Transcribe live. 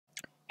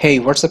Hey,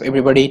 what's up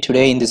everybody?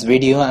 Today in this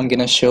video I'm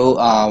gonna show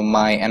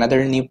my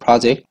another new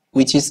project,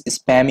 which is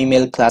spam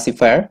email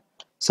classifier.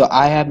 So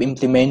I have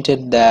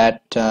implemented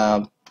that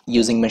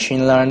using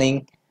machine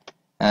learning,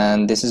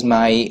 and this is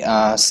my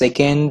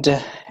second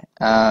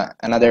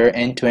another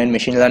end-to-end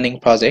machine learning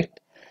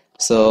project.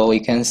 So you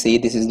can see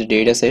this is the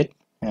data set,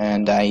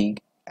 and I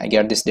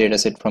get this data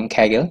set from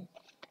Kaggle.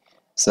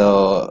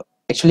 So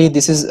actually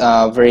this is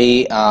a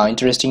very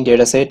interesting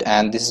data set,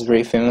 and this is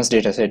very famous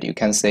data set, you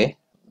can say.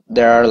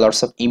 There are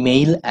lots of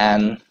email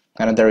and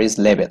another is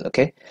label.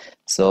 Okay,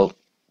 so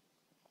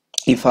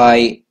if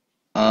I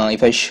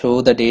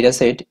show the data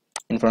set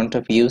in front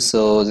of you,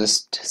 so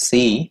just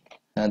see,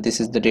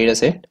 this is the data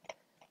set.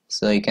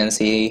 So you can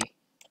see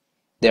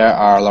there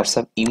are lots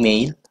of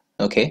email.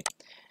 Okay,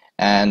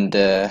 and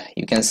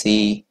you can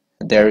see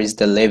there is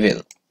the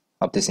label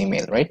of this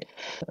email, right?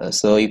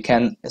 So you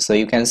can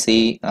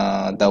see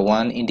the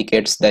one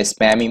indicates the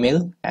spam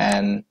email,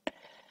 and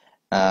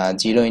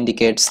 0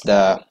 indicates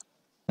the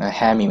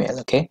ham email.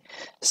 Okay,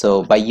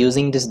 so by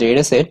using this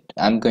data set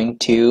I'm going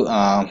to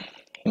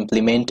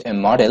implement a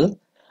model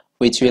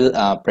which will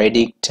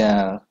predict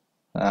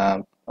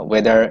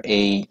whether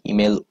a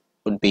email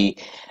would be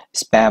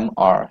spam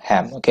or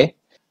ham. Okay,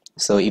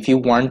 so if you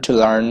want to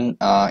learn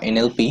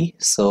NLP,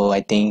 so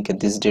I think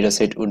this data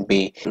set would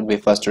be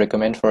first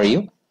recommend for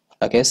you.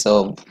 Okay,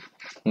 so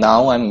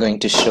now I'm going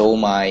to show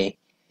my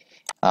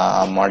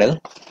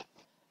model.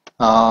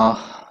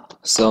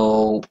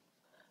 So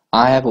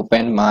I have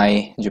opened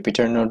my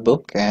Jupyter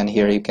notebook, and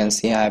here you can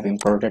see I have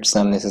imported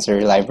some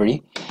necessary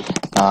library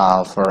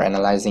for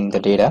analyzing the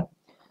data.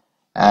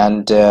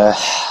 And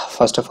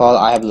first of all,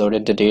 I have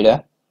loaded the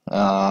data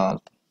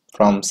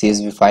from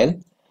CSV file,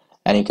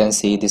 and you can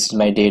see this is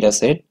my data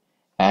set,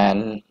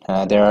 and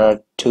there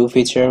are two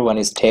features. One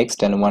is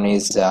text and one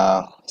is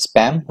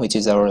spam, which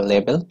is our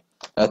label.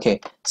 Okay,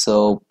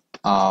 so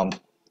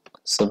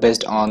so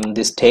based on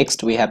this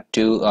text we have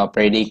to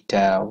predict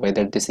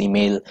whether this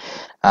email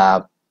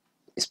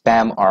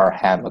spam or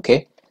ham.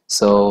 Okay,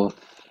 so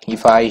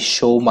if I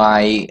show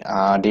my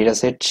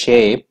dataset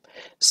shape,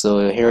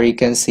 so here you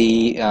can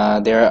see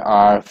there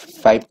are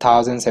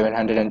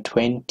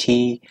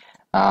 5,720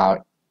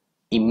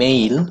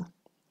 email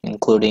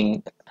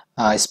including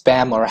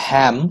spam or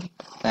ham,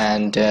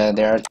 and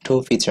there are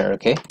two features.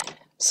 Okay,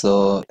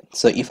 so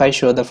if I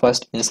show the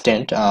first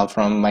instant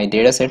from my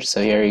dataset,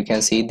 so here you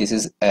can see this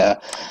is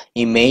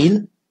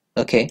email.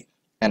 Okay,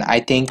 and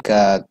I think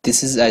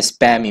this is a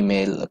spam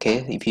email.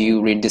 Okay, if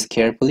you read this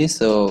carefully,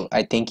 so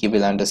I think you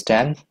will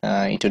understand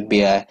it would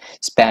be a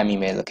spam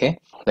email. Okay,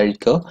 let it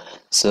go.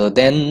 So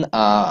then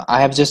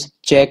I have just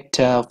checked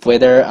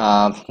whether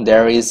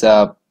there is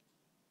a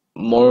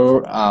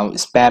more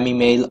spam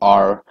email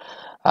or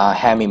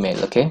ham email.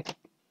 Okay,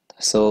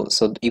 so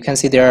you can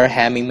see there are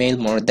ham email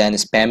more than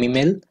spam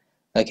email.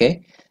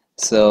 Okay,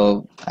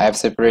 so I have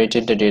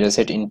separated the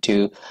dataset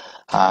into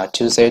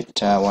two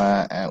sets.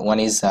 One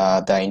is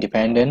the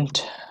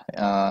independent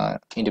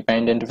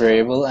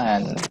variable,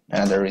 and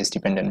another is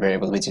dependent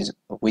variable, which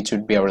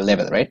would be our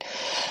label, right?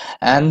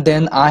 And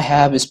then I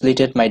have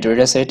splitted my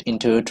dataset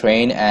into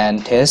train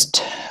and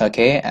test.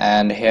 Okay,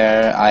 and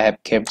here I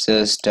have kept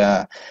just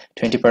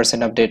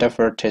 20% of data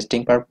for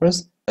testing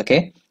purpose.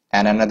 Okay,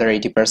 and another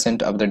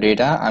 80% of the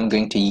data I'm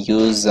going to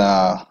use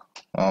to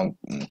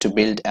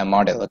build a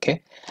model.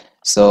 Okay,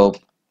 so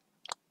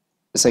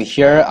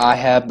here I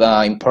have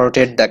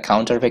imported the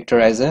counter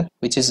vectorizer,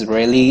 which is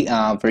really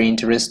very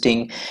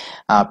interesting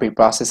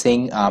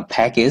pre-processing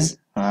package,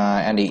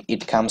 and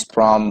it comes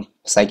from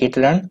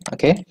scikit-learn.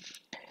 Okay,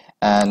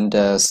 and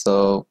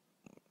so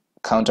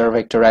counter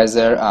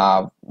vectorizer,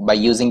 by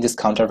using this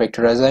counter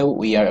vectorizer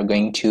we are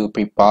going to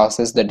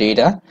pre-process the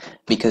data,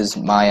 because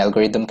my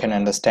algorithm can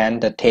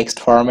understand the text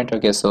format.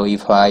 Okay, so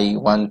if I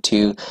want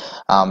to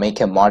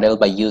make a model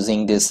by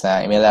using this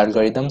ML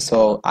algorithm,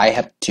 so I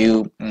have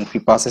to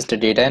pre-process the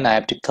data and I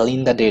have to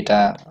clean the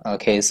data.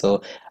 Okay,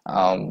 so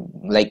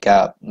like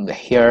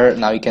here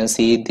now you can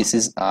see this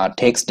is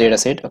text data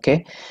set.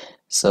 Okay,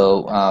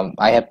 so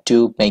I have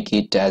to make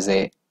it as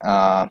a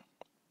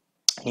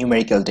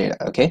numerical data.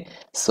 Okay,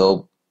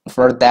 so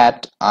for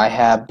that I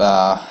have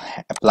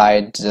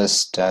applied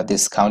just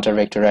this counter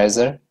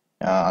vectorizer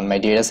on my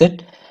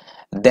dataset.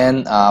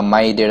 Then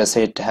my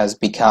dataset has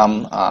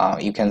become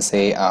you can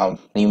say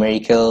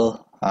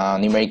numerical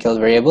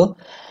variable.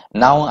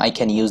 Now I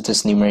can use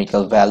this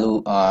numerical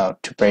value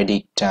to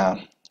predict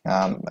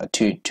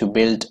to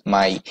build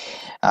my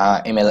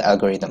ML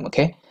algorithm.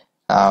 Okay,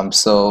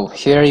 so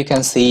here you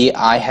can see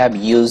I have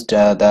used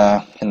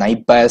the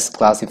naive Bayes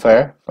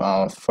classifier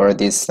for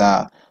this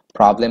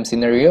problem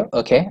scenario.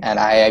 Okay, and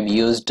I have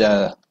used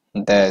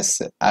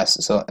this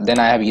so then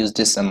I have used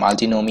this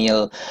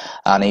multinomial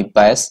naive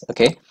Bayes.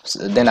 Okay,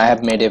 so then I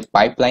have made a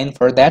pipeline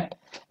for that.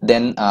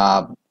 Then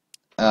I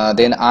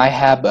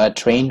have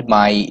trained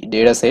my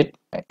dataset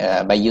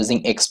by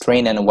using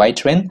xtrain and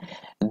ytrain.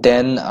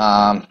 Then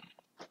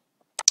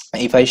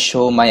if I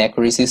show my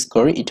accuracy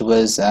score, it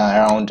was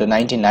around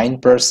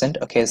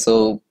 99%. Okay,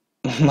 so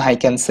I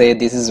can say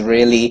this is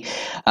really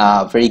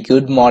very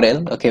good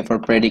model, okay, for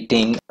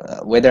predicting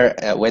whether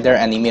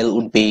an email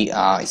would be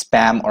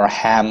spam or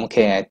ham.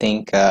 Okay, I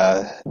think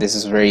this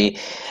is very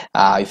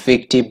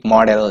effective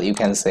model, you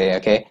can say.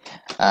 Okay,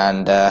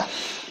 and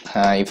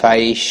if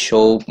I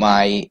show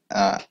my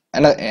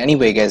and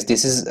anyway, guys,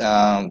 this is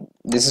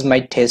my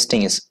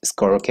testing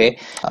score. Okay,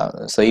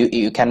 so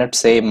you cannot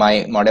say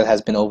my model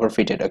has been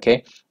overfitted.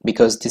 Okay,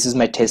 because this is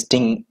my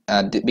testing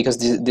because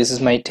this is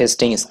my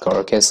testing score.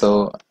 Okay,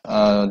 so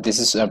this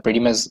is pretty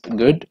much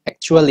good.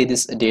 Actually,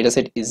 this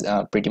dataset is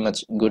pretty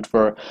much good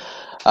for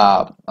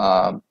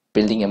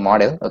building a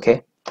model.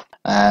 Okay,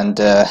 and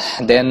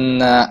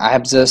then I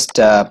have just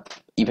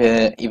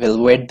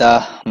evaluate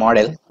the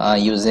model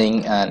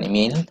using an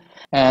email,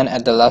 and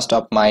at the last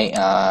of my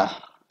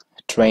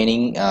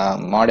training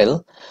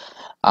model,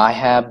 I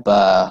have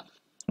I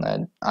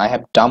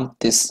have dumped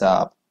this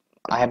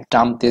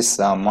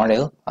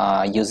model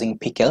using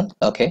pickle.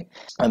 Okay,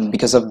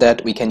 because of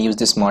that we can use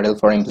this model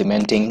for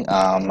implementing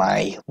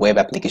my web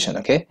application.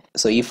 Okay,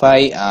 so if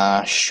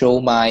I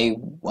show my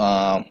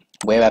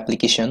web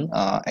application,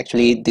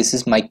 actually this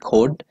is my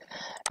code,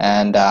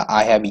 and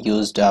I have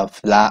used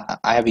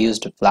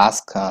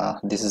Flask.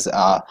 This is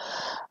a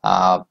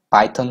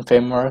Python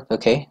framework.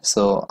 Okay,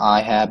 so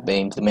I have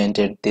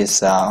implemented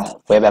this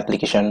web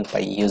application by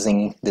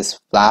using this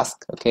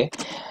Flask. Okay,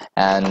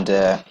 and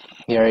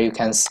here you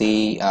can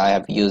see I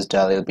have used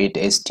a little bit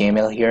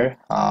HTML here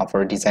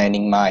for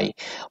designing my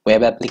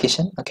web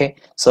application. Okay,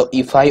 so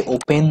if I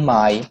open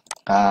my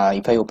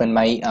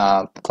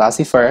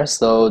classifier,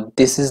 so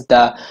this is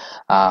the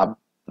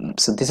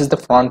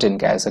front end,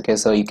 guys. Okay,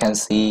 so you can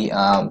see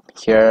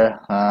here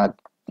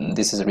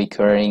this is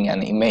recurring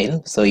an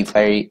email. So if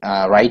I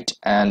write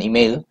an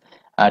email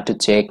to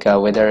check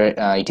whether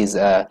it is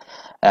a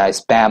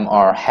spam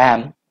or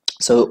ham,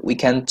 so we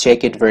can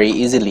check it very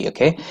easily.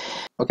 Okay,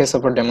 so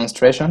for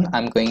demonstration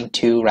I'm going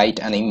to write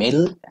an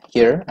email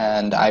here,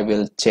 and I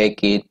will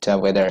check it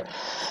whether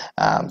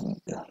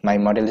my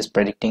model is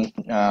predicting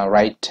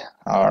right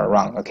or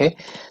wrong. Okay,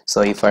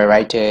 so if I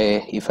write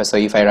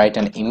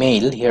an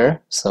email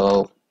here,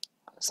 so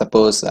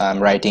suppose I'm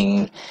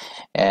writing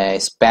a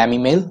spam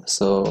email,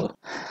 so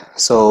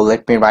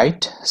let me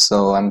write.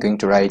 So I'm going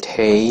to write,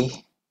 hey,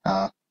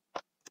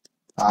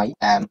 I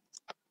am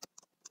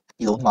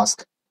Elon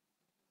Musk,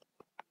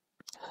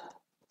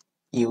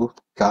 you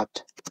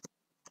got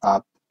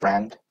a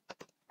brand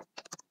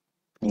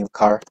new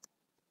car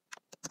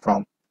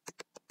from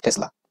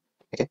Tesla.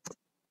 Okay,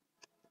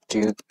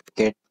 to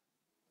get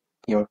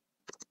your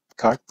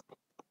car,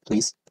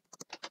 please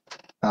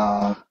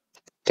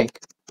take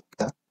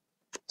the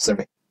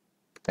survey.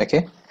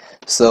 Okay,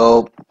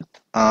 so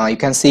you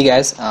can see,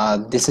 guys,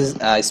 this is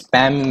a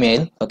spam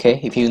email. Okay,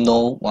 if you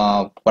know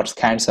what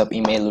kinds of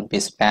email would be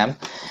spam,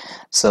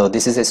 so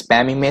this is a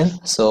spam email.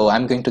 So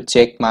I'm going to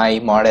check my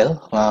model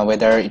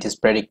whether it is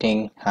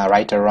predicting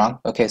right or wrong.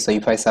 Okay, so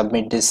if I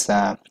submit this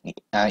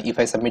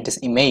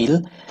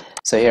email,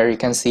 so here you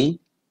can see,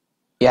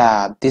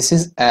 yeah, this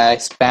is a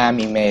spam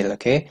email.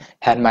 Okay,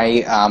 and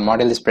my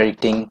model is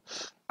predicting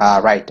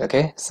right.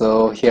 Okay,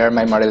 so here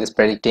my model is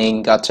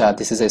predicting, gotcha,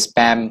 this is a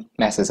spam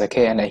message.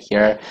 Okay, and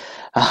here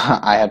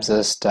I have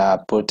just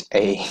put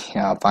a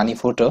funny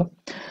photo.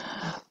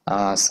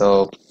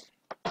 So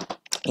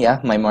yeah,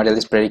 my model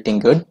is predicting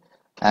good,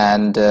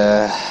 and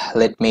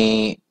let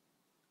me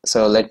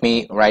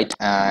write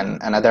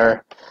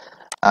another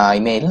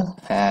email,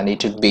 and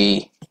it would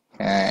be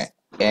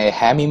a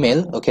ham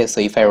email. Okay, so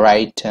if I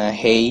write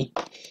hey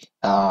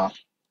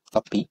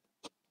puppy,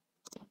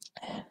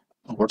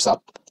 what's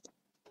up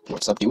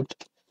dude,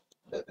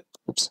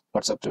 oops,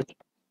 what's up dude,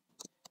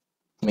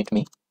 meet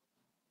me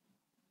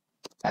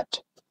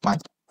at my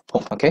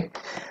home. Okay,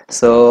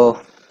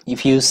 so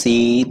if you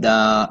see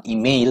the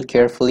email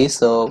carefully,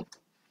 so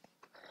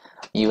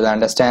you will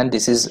understand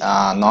this is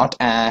not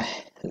a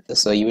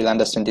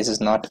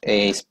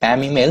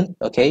spam email.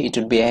 Okay, it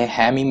would be a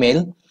ham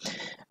email.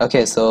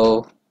 Okay,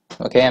 so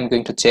okay, I'm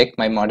going to check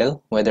my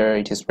model whether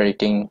it is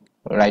predicting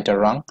right or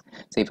wrong.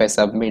 So if I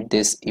submit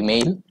this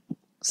email,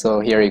 so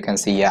here you can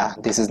see, yeah,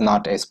 this is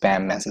not a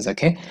spam message.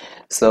 Okay,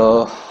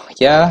 so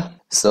yeah,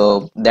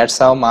 so that's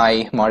how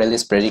my model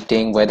is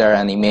predicting whether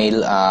an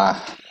email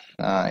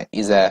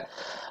is a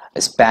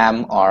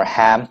spam or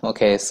ham.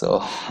 Okay,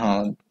 so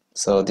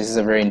so this is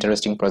a very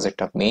interesting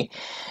project of me,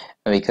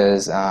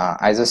 because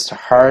I just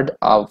heard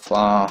of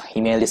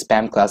email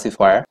spam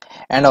classifier,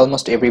 and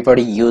almost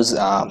everybody use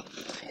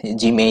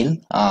Gmail.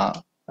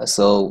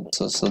 So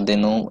they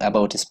know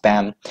about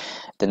spam,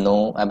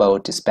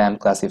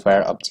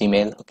 classifier of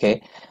Gmail.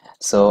 Okay,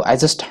 so I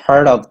just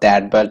heard of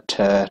that, but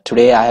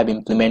today I have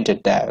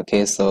implemented that.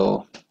 Okay,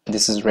 so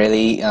this is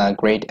really a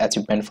great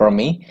achievement for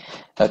me.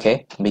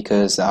 Okay,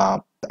 because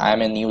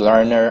I'm a new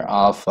learner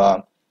of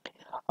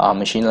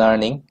machine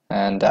learning,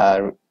 and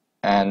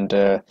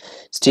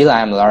still I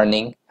am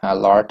learning a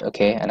lot.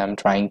 Okay, and I'm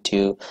trying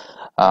to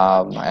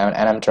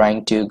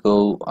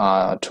go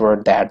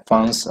toward the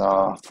advance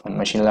of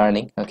machine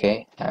learning,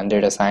 okay, and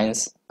data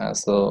science.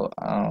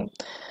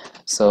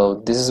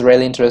 So this is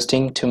really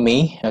interesting to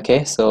me.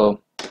 Okay, so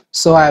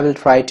I will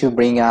try to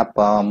bring up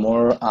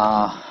more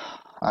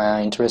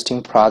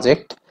interesting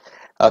project.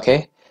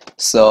 Okay,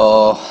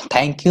 so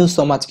thank you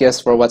so much guys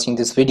for watching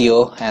this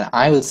video, and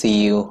I will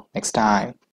see you next time.